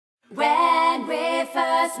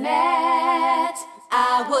first met,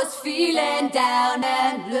 I was feeling down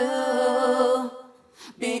and blue,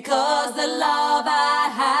 because the love I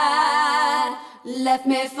had left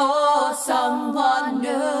me for someone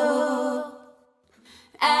new.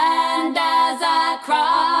 And as I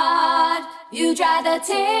cried, you dried the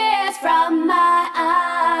tears from my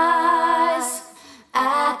eyes.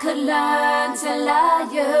 I could learn to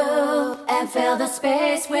love you and fill the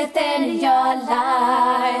space within your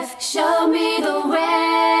life. Show me the way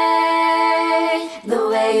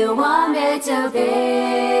you want me to be.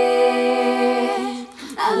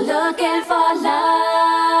 I'm looking for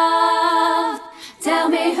love. Tell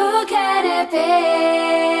me, who can it be?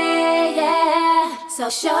 Yeah. So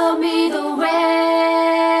show me the way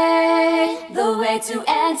to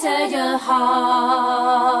enter your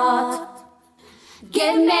heart.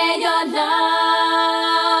 Give me your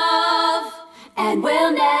love, and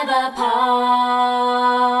we'll never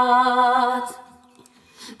part.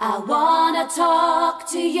 I wanna talk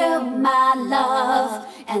to you, my love,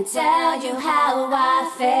 and tell you how I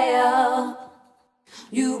feel.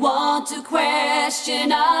 You want to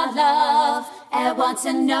question our love and want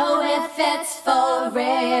to know if it's for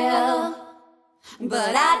real.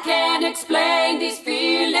 But I can't explain these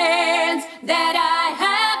feelings that I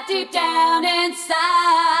have deep down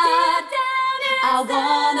inside. I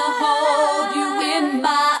wanna hold you in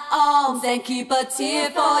my arms and keep a tear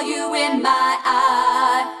for you in my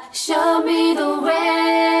eye. Show me the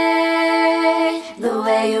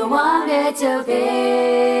way you want me to be.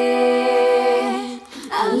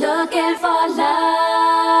 I'm looking for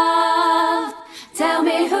love. Tell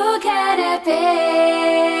me, who can it be?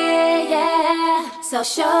 Yeah. So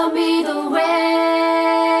show me the way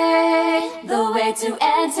to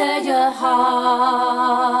enter your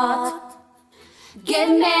heart. Give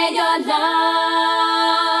me your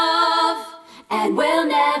love, and we'll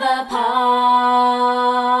never part.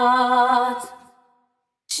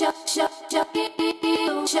 Show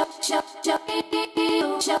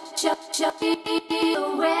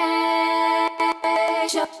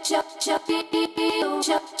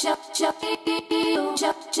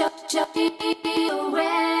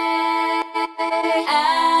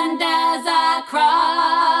And as I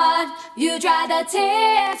cried, you dried the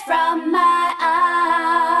tears from my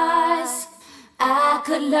eyes. I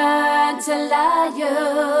could learn to love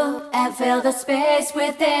you and fill the space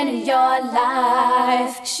within your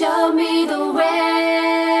life. Show me the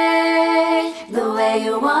way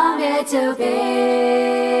you want me to be.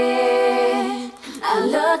 I'm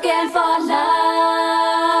looking for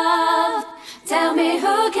love. Tell me,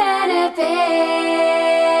 who can it be?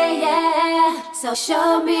 Yeah. So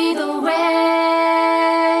show me the way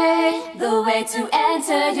to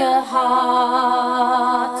enter your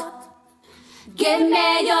heart. Give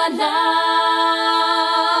me your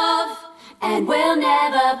love, and we'll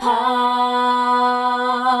never part.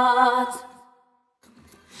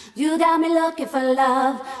 You got me looking for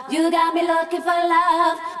love. You got me looking for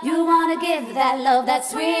love. You wanna give that love, that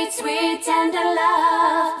sweet, sweet, tender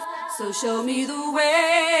love. So show me the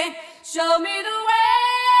way. Show me the way.